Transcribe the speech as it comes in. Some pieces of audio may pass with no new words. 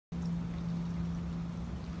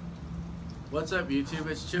What's up YouTube,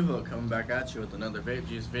 it's Chivo coming back at you with another vape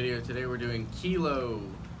juice video. Today we're doing Kilo.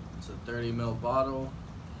 It's a 30 ml bottle,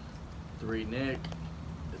 3 Nick.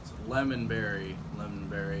 It's lemon berry. Lemon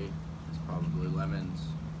berry is probably lemons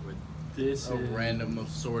with a random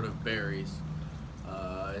sort of berries.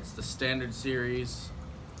 It's the standard series.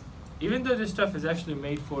 Even though this stuff is actually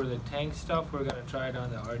made for the tank stuff, we're gonna try it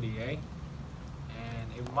on the RDA.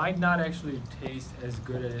 And it might not actually taste as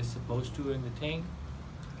good as it's supposed to in the tank.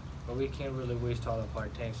 But we can't really waste all of our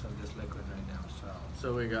tanks on this liquid right now,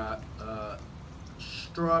 So we got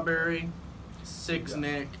strawberry, 6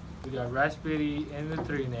 Nick. We got raspberry in the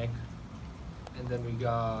 3 Nick. And then we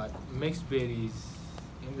got mixed berries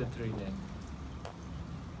in the 3 Nick.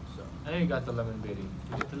 So, and then you got the lemon berry.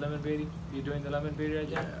 You get the lemon berry? You doing the lemon berry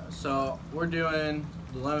right now? Yeah, so we're doing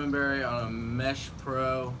the lemon berry on a Mesh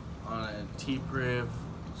Pro on a T-Priv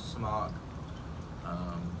smock.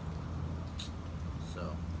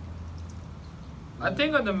 I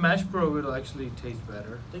think on the Mesh Pro it'll actually taste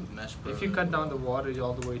better. I think Mesh Pro. If you cut down the water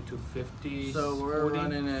all the way to 50. So we're 40.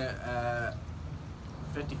 running it at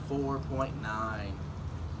 54.9.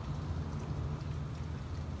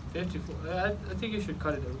 54. I think you should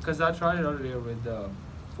cut it because I tried it earlier with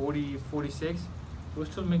 40, 46. It was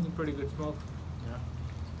still making pretty good smoke. Yeah.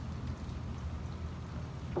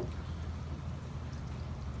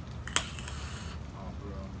 Oh,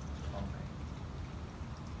 bro. Oh, man.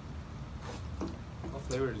 What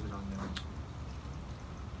flavor is it on there?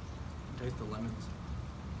 Taste the lemons.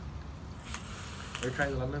 Are you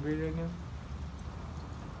trying the lemon berry again?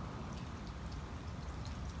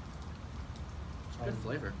 Good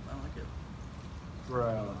flavor. I like it.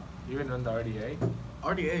 For even on the RDA?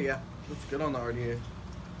 RDA, yeah. Looks good on the RDA.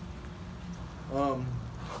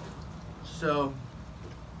 So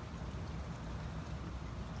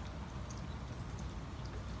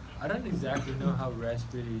I don't exactly know how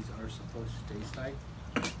raspberries are supposed to taste like.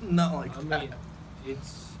 not like I that. mean,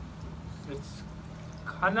 it's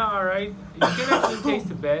kind of alright. You can actually taste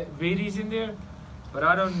the berries in there, but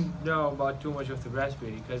I don't know about too much of the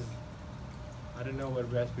raspberry because I don't know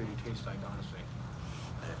what raspberry tastes like, honestly.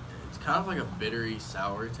 It's kind of like a bittery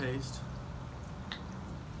sour taste.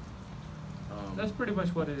 That's pretty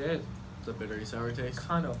much what it is. It's a bittery sour taste.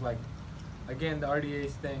 Kind of like, again, the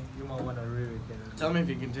RDA's thing. You might want to really get it. Tell me if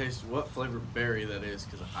you can taste what flavor berry that is,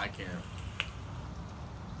 because I can't.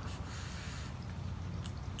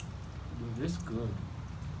 Dude, this is good.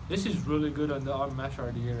 This is really good on the Mesh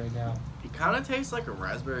RDA right now. It kind of tastes like a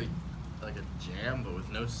raspberry, like a jam, but with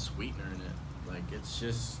no sweetener in it. Like, it's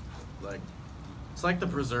just, like, it's like the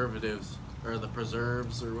preservatives, or the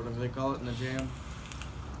preserves, or whatever they call it in the jam.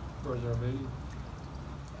 Preservative.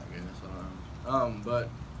 I guess, but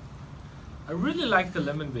I really like the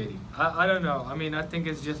lemon berry. I don't know. I mean, I think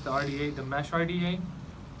it's just the RDA, the Mesh RDA,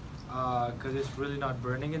 because it's really not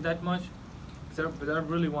burning it that much. But I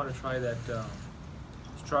really want to try that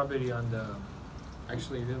strawberry on the.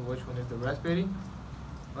 Actually, which one is the raspberry?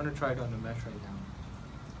 I want to try it on the Mesh right now.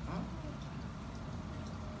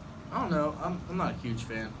 I don't know. I'm not a huge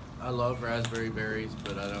fan. I love raspberry berries,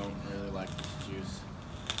 but I don't really like this juice.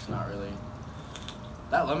 It's not really.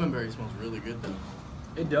 That lemon berry smells really good though.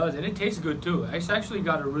 It does, and it tastes good too. It's actually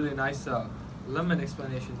got a really nice lemon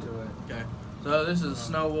explanation to it. Okay. So this is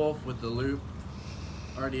Snow Wolf with the loop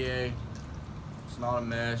RDA. It's not a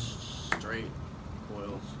mesh, straight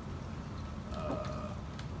coils.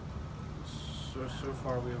 So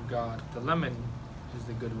far we've got the lemon is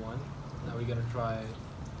the good one. Now we're gonna try.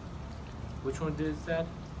 Which one is that?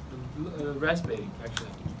 The raspberry, actually.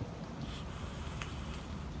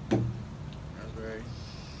 Raspberry.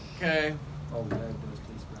 Okay. Oh, that does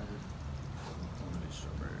taste better.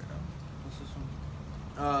 Strawberry. What's this one?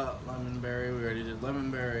 Lemon berry. We already did lemon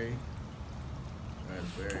berry.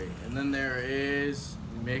 Raspberry. And then there is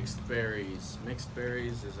mixed berries. Mixed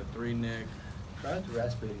berries is a 3 Nick. Try the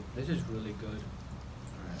raspberry. This is really good.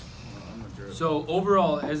 Alright. Well, I'm gonna drip. So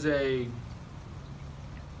overall, as a,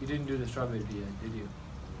 you didn't do the strawberry yet, did you?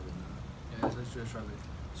 Yeah, let's do the strawberry.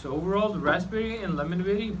 So overall, the raspberry and lemon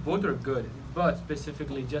berry both are good, but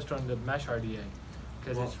specifically just on the Mesh RDA,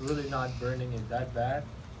 because it's really not burning it that bad.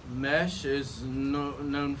 Mesh is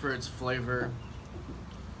known for its flavor.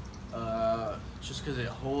 Just because it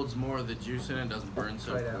holds more of the juice in it, doesn't burn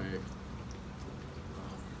so Try it out. quick.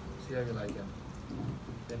 See how you like it.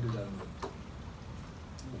 Then do that one.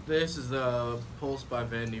 This is the Pulse by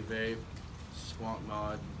Vandy Vape, Squonk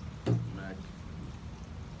Mod, Mac.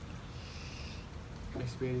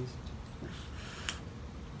 Mixed berries.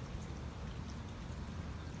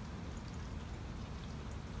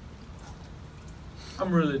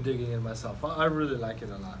 I'm really digging it myself. I really like it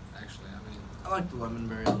a lot, actually. I mean, I like the lemon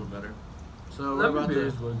berry a little better. So what Lemon about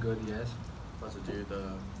berries were good, yes. What's it do?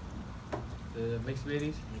 The mixed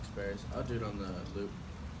berries. Mixed berries. I'll do it on the loop.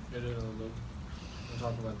 Get it on the loop. We'll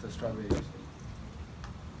talk about the strawberries. Oh,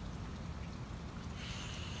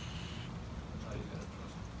 you got it,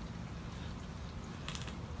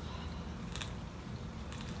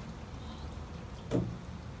 What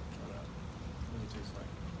does it taste like?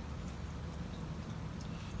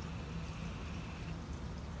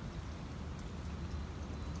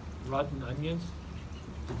 rotten onions.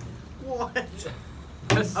 What?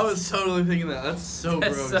 I was totally thinking that. That's so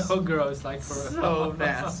That's gross. so gross, like for So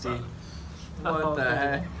nasty. What Oh, the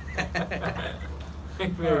man. heck?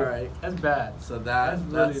 Alright, that's bad. So That's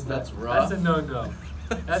really that's bad. rough. That's a no-no.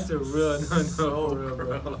 That's a real no-no. So for real,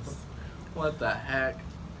 bro. gross. What the heck?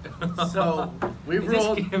 So we It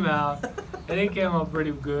rolled. just came out, and it came out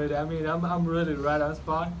pretty good. I mean, I'm really right on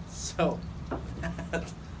spot. So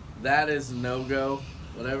that is no go.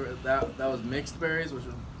 Whatever that was mixed berries, which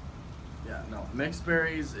was mixed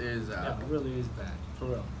berries is Yeah, it really is bad, for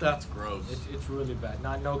real. that's gross. It's really bad.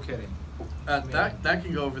 No kidding. That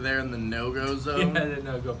can go over there in the no go zone. Yeah, the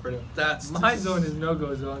no-go pretty much. That's My just zone is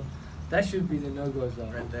no-go zone. That should be the no-go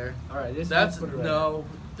zone. right there. All right, let's That's put it right no.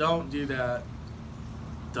 Don't do that.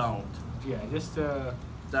 Don't. there. Yeah, just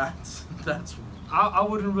That's I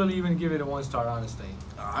wouldn't really even give it a 1-star, honestly.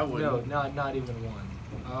 I wouldn't. No, not even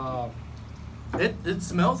one. It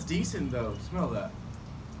smells decent though. Smell that.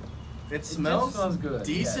 It smells, smells good,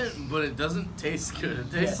 decent, yes. but it doesn't taste good.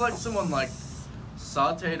 It tastes Yes. like someone like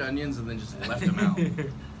sauteed onions and then just left them out.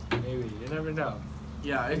 Maybe you never know.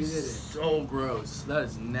 Yeah, Maybe it's they did. so gross. That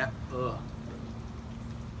is ugh.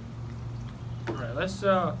 All right, let's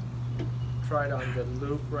try it on the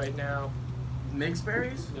loop right now. Mixed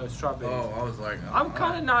berries? No strawberries. Oh, I was like, I'm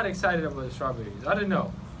kind of not excited about the strawberries. I don't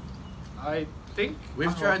know. I think I We've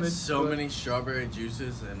hope tried it's so good. many strawberry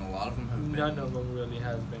juices, and a lot of them have been. None of them really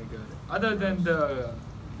has been good. Other than the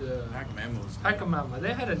Hackman was good. Hakamama,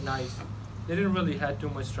 they had a nice. They didn't really have too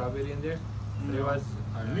much strawberry in there. But it was.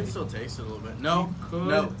 You can alright. still taste it a little bit. No, You could.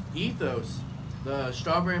 no. Ethos, the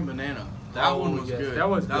strawberry and banana. That one was yes, good. that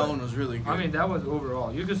was that good. one was really good. I mean, that was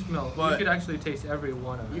overall. You could smell. But- you could actually taste every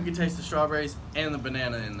one of it. you could taste the strawberries and the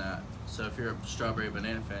banana in that. So if you're a strawberry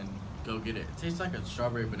banana fan, go get it. It tastes like a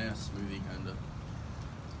strawberry banana smoothie, kind of.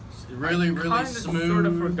 Really, really Kinda smooth. Sort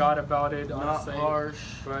of forgot about it, not honestly. harsh.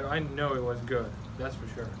 But I know it was good. That's for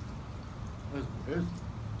sure. It was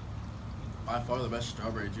by far the best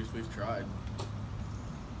strawberry juice we've tried.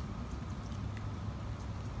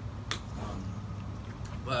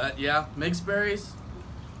 But yeah, mixed berries,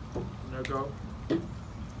 No go.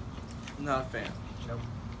 not a fan.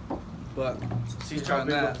 Nope. But since he's See trying how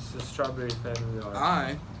big that, of a strawberry fan we are.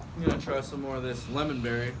 I'm gonna try some more of this lemon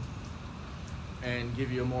berry and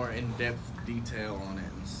give you a more in-depth detail on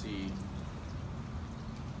it and see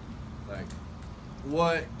like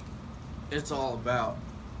what it's all about.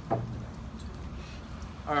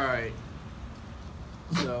 All right.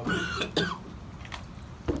 So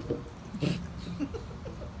is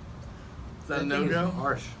that a That thing no-go? is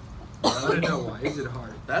harsh. I don't know why. Is it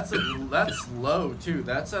hard? That's low too.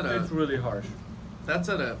 That's at It's a really harsh.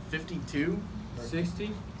 52.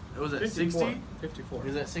 60? It was at 54. 60. 54.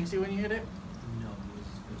 Was that 60 when you hit it? No,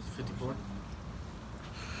 It was 54.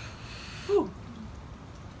 Whew.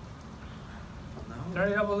 No.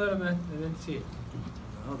 Turn it up a little bit and then see it.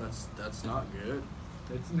 No, that's not good.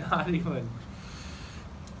 It's not even.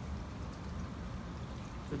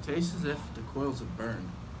 It tastes as if the coils have burned.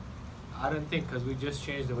 I don't think because we just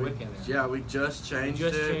changed the wick in there. Yeah, we just changed we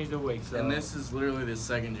just it. changed the wick. So, And this is literally the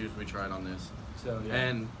second juice we tried on this. So yeah.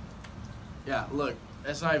 And yeah, look,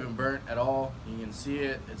 it's not even burnt at all. You can see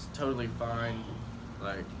it. It's totally fine.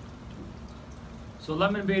 Like So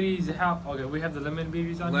lemon berries, how? Okay, we have the lemon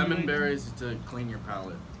berries on lemon here. berries to clean your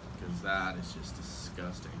palate, because that is just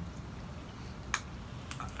disgusting.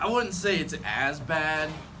 I wouldn't say it's as bad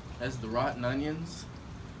as the rotten onions,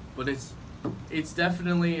 but it's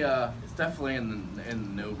definitely in the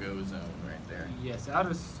no-go zone right there. Yes, out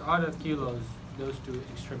of kilos, those two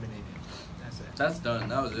exterminated. That's it. That's done.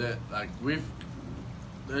 That was it. Like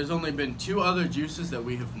there's only been 2 other juices that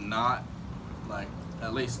we have not, like,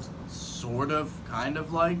 at least sort of, kind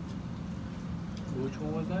of liked, Which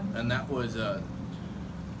one was that? and that was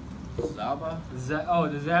Zaba.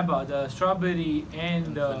 The Zaba, the strawberry and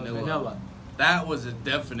Vanilla. vanilla. That was a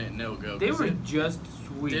definite no-go. They 'cause were it- just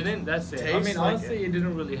sweet. didn't That's it. I taste mean, like honestly, it. it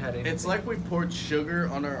didn't really have anything. It's like we poured sugar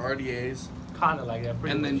on our RDAs kind of like that.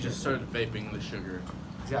 Pretty and then much, just yeah. started vaping the sugar,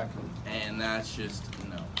 Exactly. and that's just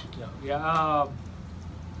no. No. Yeah.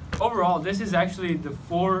 Overall, this is actually the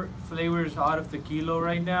 4 flavors out of the kilo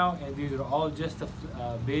right now, and these are all just the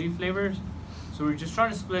berry flavors. So we're just trying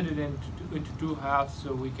to split it into two halves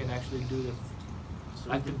so we can actually do the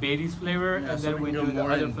like the Bailey's flavor, yeah, and so then we can do go the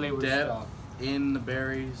more other in flavor depth stuff. in the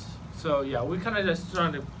berries. So yeah, we kind of just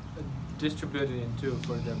trying to distribute it in two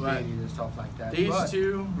for the Right. Baileys and stuff like that. These But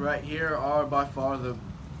two right here are by far the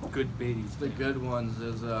good Baileys. the good ones.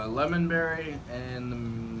 Is lemon berry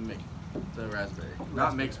and the raspberry. Not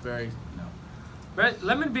Raspberry. mixed berry. No. But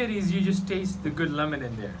lemon Baileys, you just taste the good lemon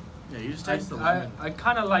in there. Yeah, you just taste the lemon. I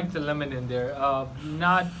kind of like the lemon in there.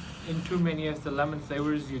 Not in too many of the lemon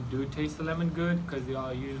flavors you do taste the lemon good because they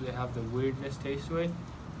all usually have the weirdness taste to it.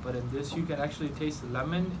 But in this you can actually taste the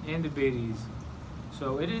lemon and the Baileys.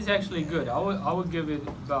 So it is actually good. I would give it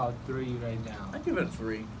about 3 right now. I give it a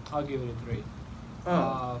 3. I'll give it a 3.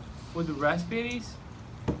 Oh. For the raspberries,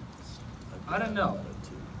 I don't know.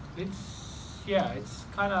 It's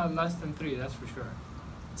kind of less than 3, that's for sure.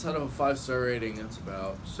 It's out of a 5-star rating. It's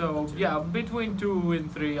about. So a 2. yeah, between 2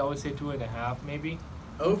 and 3, I would say 2.5 maybe.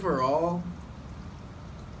 Overall,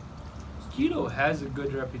 Keto has a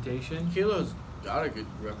good reputation. Kilo's got a good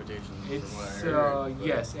reputation. It's from what I heard, but-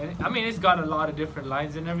 yes, and I mean it's got a lot of different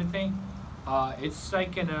lines and everything. It's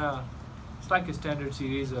like it's like a standard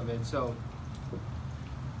series of it. So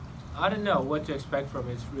I don't know what to expect from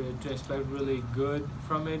it. To expect really good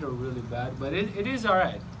from it or really bad, but it is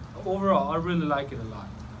alright. Overall, I really like it a lot.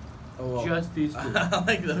 Oh, well. Just these two. I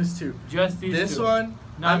like those two. Just these This two. one,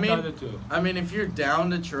 Not I mean, the other two. I mean, if you're down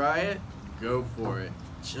to try it, go for it.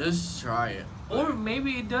 Just try it. Or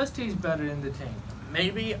maybe it does taste better in the tank.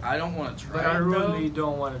 Maybe I don't want to try But it. I really though.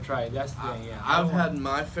 don't want to try it. That's the thing, yeah. I I've don't had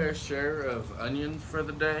my fair share of onions for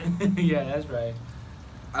the day. yeah, that's right.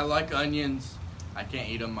 I like onions. I can't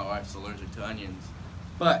eat them. My wife's allergic to onions.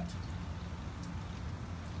 But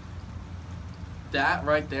that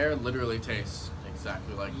right there literally tastes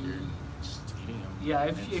exactly like you're just eating them. Yeah,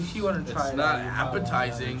 if you want to try it's it, not out, you might wanna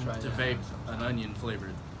appetizing try to that vape out. an onion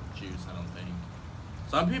flavored juice. I don't think.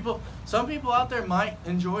 Some people out there might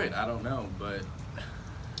enjoy it. I don't know, but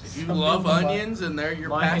if you Some love people onions and they're your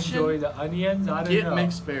might passion, enjoy the onions. I don't get know.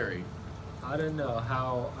 mixed berry. I don't know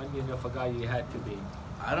how onion of a guy you had to be.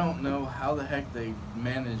 I don't know how the heck they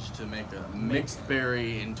managed to make a mixed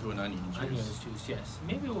berry into an onion juice. Onion juice, yes.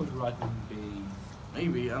 Maybe it was rotten berries.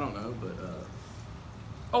 Maybe, I don't know, but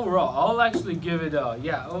Overall, I'll actually give it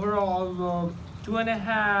overall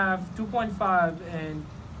 2.5, 2.5, and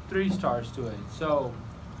 3 stars to it. So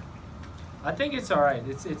I think it's alright.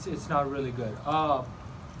 It's not really good.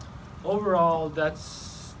 Overall,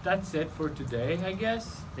 that's it for today, I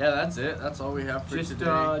guess. yeah, that's it. That's all we have for Just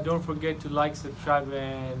today. don't forget to like, subscribe,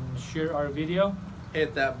 and share our video,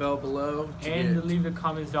 Hit that bell below to and get leave the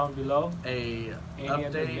comments down below. a Any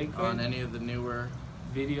other update liquid on any of the newer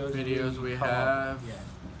Videos we come up. have. Yeah.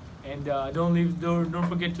 And don't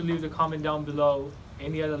forget to leave the comment down below.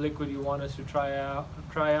 Any other liquid you want us to try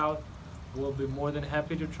out, we'll be more than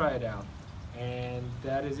happy to try it out. And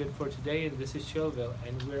that is it for today. And this is Chillville,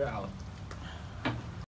 and we're out.